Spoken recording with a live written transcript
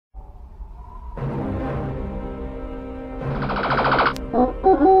Hello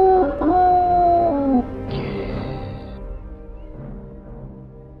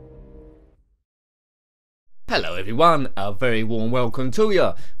everyone, a very warm welcome to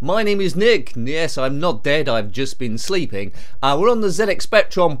you. My name is Nick. Yes, I'm not dead, I've just been sleeping. We're on the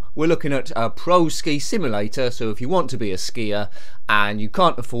zxspectrum. We're looking at a pro ski simulator, so if you want to be a skier and you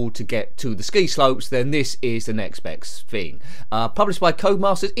can't afford to get to the ski slopes, then this is the next best thing. Published by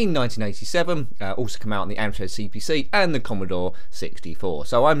Codemasters in 1987, also come out on the Amstrad CPC and the Commodore 64.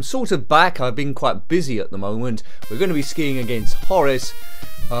 So I'm sort of back. I've been quite busy at the moment. We're going to be skiing against Horace.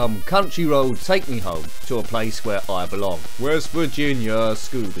 Country road, take me home to a place where I belong. West Virginia,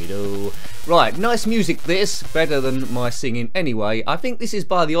 Scooby-Doo. Right, nice music this, better than my singing anyway. I think this is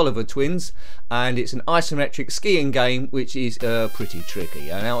by the Oliver Twins, and it's an isometric skiing game, which is pretty tricky.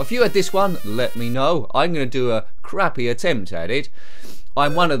 Now, if you had this one, let me know. I'm going to do a crappy attempt at it.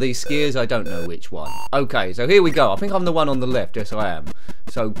 I'm one of these skiers, I don't know which one. Okay, so here we go. I think I'm the one on the left, yes I am.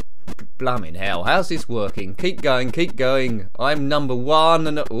 So, blimmin' hell, how's this working? Keep going, keep going. I'm number one,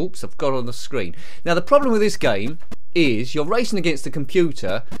 and oops, I've got on the screen. Now the problem with this game is you're racing against the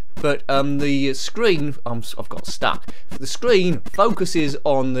computer, but the screen, I've got stuck. The screen focuses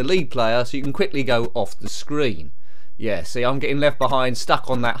on the lead player, so you can quickly go off the screen. Yeah, see, I'm getting left behind, stuck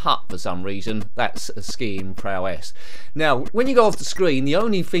on that hut for some reason. That's a skiing prowess. Now, when you go off the screen, the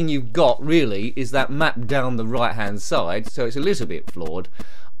only thing you've got, really, is that map down the right-hand side, so it's a little bit flawed.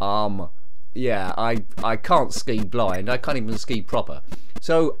 Yeah, I can't ski blind. I can't even ski proper.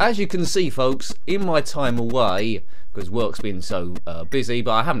 So, as you can see, folks, in my time away, because work's been so busy,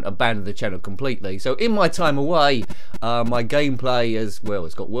 but I haven't abandoned the channel completely. So, in my time away, my gameplay has, well,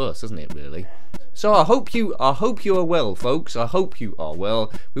 it's got worse, hasn't it, really? So I hope you are well, folks. I hope you are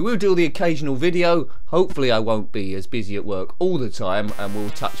well. We will do the occasional video. Hopefully I won't be as busy at work all the time, and we'll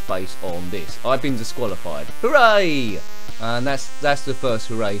touch base on this. I've been disqualified. Hooray! And that's the first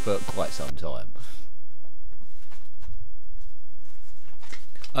hooray for quite some time.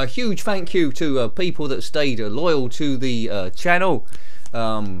 A huge thank you to people that stayed loyal to the channel.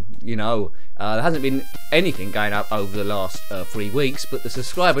 You know, there hasn't been anything going up over the last 3 weeks, but the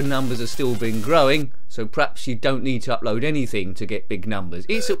subscriber numbers have still been growing, so perhaps you don't need to upload anything to get big numbers.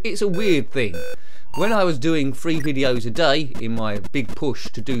 It's a weird thing. When I was doing 3 videos a day in my big push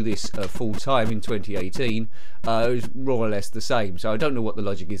to do this full time in 2018, it was more or less the same, so I don't know what the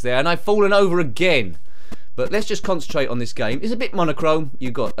logic is there, and I've fallen over again. But let's just concentrate on this game. It's a bit monochrome.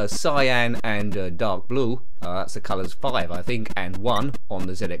 You've got a cyan and dark blue. That's the colours 5, I think, and 1 on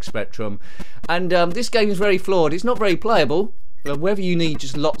the zxspectrum. And this game is very flawed. It's not very playable. Whether you need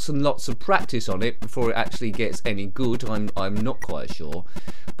just lots and lots of practice on it before it actually gets any good, I'm not quite sure.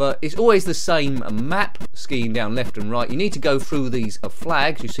 But it's always the same map, skiing down left and right. You need to go through these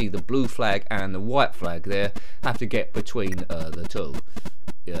flags. You see the blue flag and the white flag there. Have to get between the two.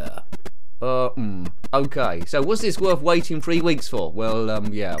 Yeah. Okay, so was this worth waiting 3 weeks for? Well,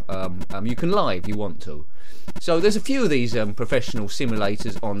 yeah, you can lie if you want to. So there's a few of these professional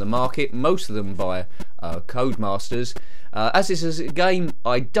simulators on the market, most of them by Codemasters. As this is a game,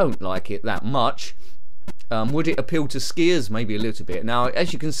 I don't like it that much. Would it appeal to skiers? Maybe a little bit. Now,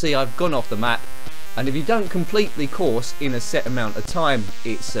 as you can see, I've gone off the map, and if you don't complete the course in a set amount of time,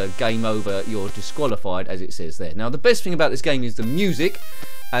 it's game over, you're disqualified, as it says there. Now, the best thing about this game is the music.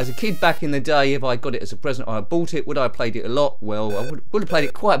 As a kid back in the day, if I got it as a present or I bought it, would I have played it a lot? Well, I would have played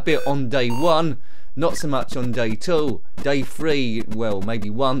it quite a bit on day 1, not so much on day 2. Day 3, well, maybe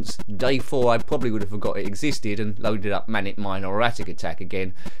once. Day 4, I probably would have forgot it existed and loaded up Manic Mine or Erratic Attack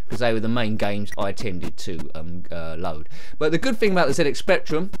again, because they were the main games I tended to load. But the good thing about the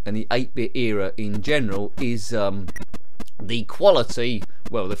ZX and the 8-bit era in general is the quality,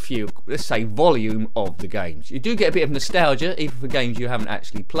 well, let's say volume of the games. You do get a bit of nostalgia, even for games you haven't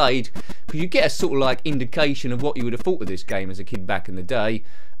actually played, because you get a sort of like indication of what you would have thought of this game as a kid back in the day,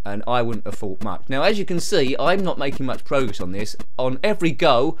 and I wouldn't have thought much. Now, as you can see, I'm not making much progress on this. On every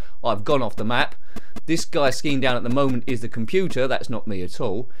go, I've gone off the map. This guy skiing down at the moment is the computer, that's not me at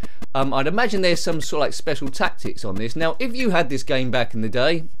all. I'd imagine there's some sort of like special tactics on this. Now, if you had this game back in the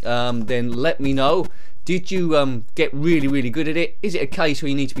day, then let me know. Did you get really, really good at it? Is it a case where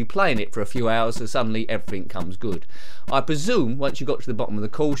you need to be playing it for a few hours so suddenly everything comes good? I presume once you got to the bottom of the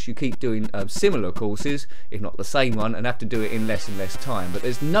course, you keep doing similar courses, if not the same one, and have to do it in less and less time. But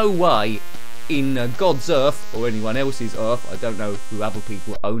there's no way in God's Earth, or anyone else's Earth, I don't know who other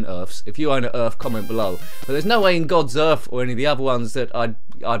people own Earths. If you own an Earth, comment below. But there's no way in God's Earth, or any of the other ones, that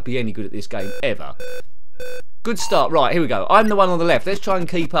I'd be any good at this game, ever. Good start. Right, here we go. I'm the one on the left. Let's try and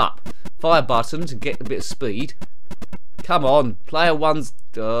keep up. Fire button to get a bit of speed. Come on, player one's...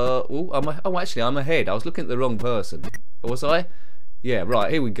 actually, I'm ahead. I was looking at the wrong person. Was I? Yeah,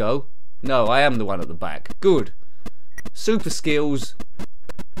 right, here we go. No, I am the one at the back. Good. Super skills.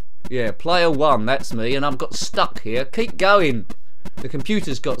 Yeah, player one, that's me, and I've got stuck here. Keep going. The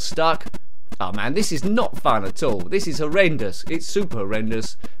computer's got stuck. Oh man, this is not fun at all. This is horrendous. It's super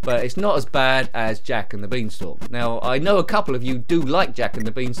horrendous, but it's not as bad as Jack and the Beanstalk. Now, I know a couple of you do like Jack and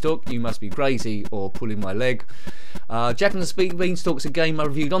the Beanstalk. You must be crazy or pulling my leg. Jack and the Beanstalk's a game I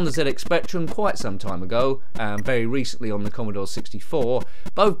reviewed on the ZX Spectrum quite some time ago, and very recently on the Commodore 64.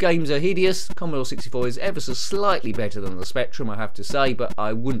 Both games are hideous. Commodore 64 is ever so slightly better than the Spectrum, I have to say, but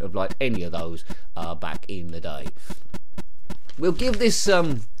I wouldn't have liked any of those back in the day. We'll give this,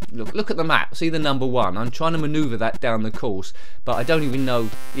 look at the map, see the number 1. I'm trying to manoeuvre that down the course, but I don't even know,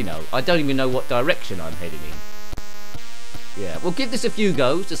 I don't even know what direction I'm heading in. Yeah, we'll give this a few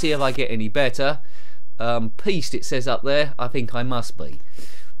goes to see if I get any better. Pieced, it says up there. I think I must be.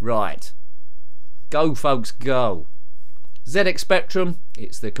 Right. Go, folks, go. ZX Spectrum,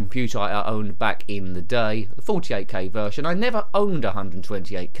 it's the computer I owned back in the day, the 48K version. I never owned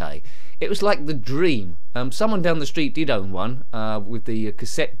 128K. It was like the dream. Someone down the street did own one with the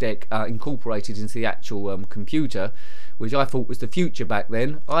cassette deck incorporated into the actual computer, which I thought was the future back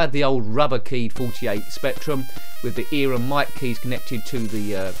then. I had the old rubber keyed 48 Spectrum with the ear and mic keys connected to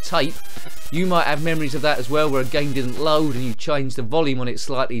the tape. You might have memories of that as well, where a game didn't load and you changed the volume on it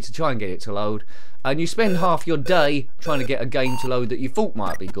slightly to try and get it to load. And you spend half your day trying to get a game to load that you thought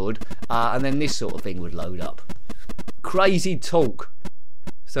might be good, and then this sort of thing would load up. Crazy talk.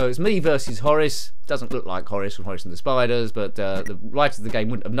 So it's me versus Horace. Doesn't look like Horace from Horace and the Spiders, but the writers of the game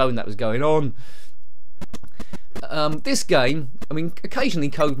wouldn't have known that was going on. This game, I mean,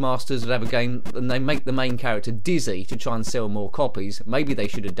 occasionally Codemasters would have a game and they make the main character dizzy to try and sell more copies. Maybe they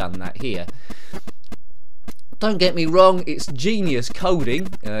should have done that here. Don't get me wrong, it's genius coding.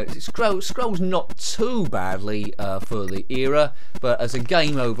 It scrolls not too badly for the era, but as a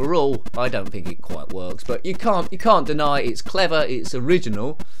game overall, I don't think it quite works. But you can't deny it's clever, it's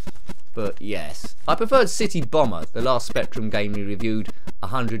original. But yes, I preferred City Bomber, the last Spectrum game we reviewed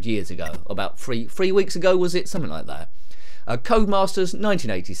 100 years ago, about three weeks ago, was it? Something like that. Codemasters,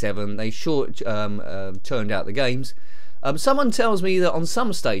 1987. They turned out the games. Someone tells me that on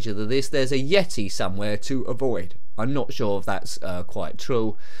some stage of this there's a Yeti somewhere to avoid. I'm not sure if that's quite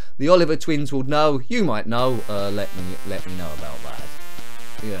true. The Oliver twins will know. You might know. Let me know about that.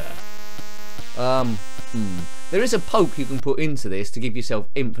 Yeah. There is a poke you can put into this to give yourself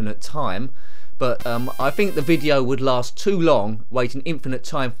infinite time, but I think the video would last too long, waiting infinite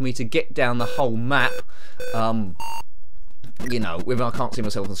time for me to get down the whole map. You know, whether I can't see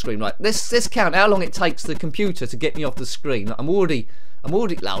myself on the screen. Right, let's count how long it takes the computer to get me off the screen. I'm already.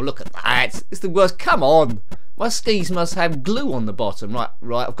 Oh, look at that! It's the worst. Come on, my skis must have glue on the bottom.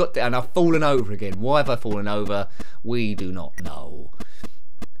 Right. I've got down. I've fallen over again. Why have I fallen over? We do not know.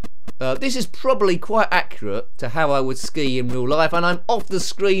 This is probably quite accurate to how I would ski in real life, and I'm off the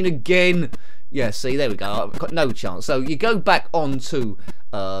screen again. Yeah, see, there we go. I've got no chance. So you go back onto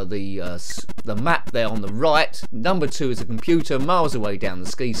the map there on the right. Number 2 is a computer miles away down the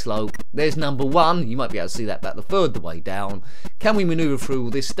ski slope. There's number 1. You might be able to see that about the third the way down. Can we manoeuvre through all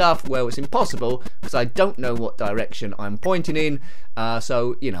this stuff? Well, it's impossible because I don't know what direction I'm pointing in.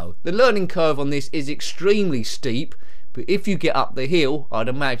 So, you know, the learning curve on this is extremely steep. But if you get up the hill, I'd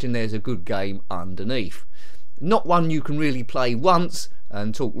imagine there's a good game underneath. Not one you can really play once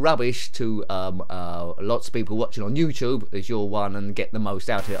and talk rubbish to lots of people watching on YouTube as your one and get the most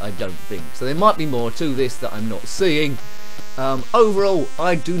out of it, I don't think. So there might be more to this that I'm not seeing. Overall,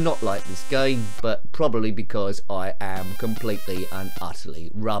 I do not like this game, but probably because I am completely and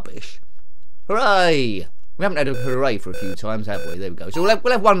utterly rubbish. Hooray! We haven't had a hooray for a few times, have we? There we go. So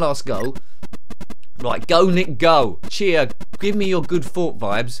we'll have one last go. Right, go Nick, go. Cheer, give me your good thought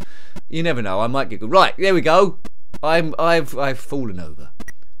vibes. You never know, I might get good. Right, there we go. I've fallen over.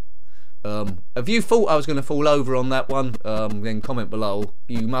 If you thought I was going to fall over on that one, then comment below.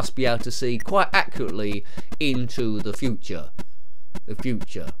 You must be able to see quite accurately into the future. The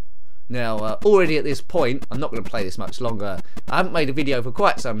future. Now, already at this point, I'm not going to play this much longer. I haven't made a video for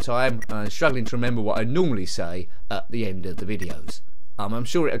quite some time, and I'm struggling to remember what I normally say at the end of the videos. I'm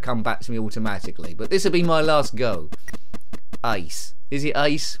sure it'll come back to me automatically, but this will be my last go. Ace. Is it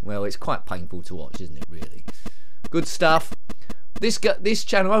ace? Well, it's quite painful to watch, isn't it, really? Good stuff. This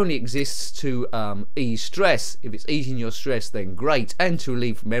channel only exists to ease stress. If it's easing your stress, then great, and to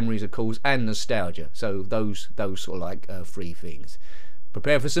relieve memories, of course, and nostalgia. So those sort of like 3 things.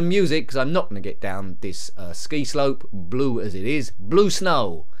 Prepare for some music, because I'm not going to get down this ski slope, blue as it is. Blue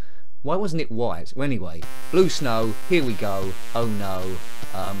snow. Why wasn't it white? Well, anyway, blue snow, here we go. Oh no,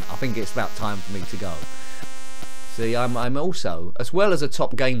 I think it's about time for me to go. See, I'm also, as well as a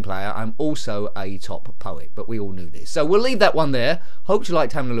top game player, I'm also a top poet, but we all knew this. So we'll leave that one there. Hope you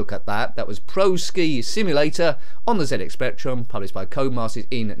liked having a look at that. That was Pro Ski Simulator on the ZX Spectrum, published by Codemasters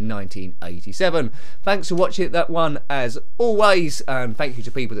in 1987. Thanks for watching that one as always, and thank you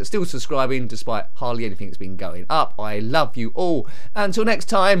to people that are still subscribing despite hardly anything that's been going up. I love you all. Until next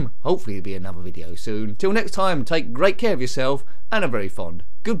time, hopefully there'll be another video soon. Till next time, take great care of yourself and a very fond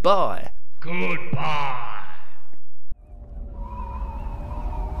goodbye. Goodbye.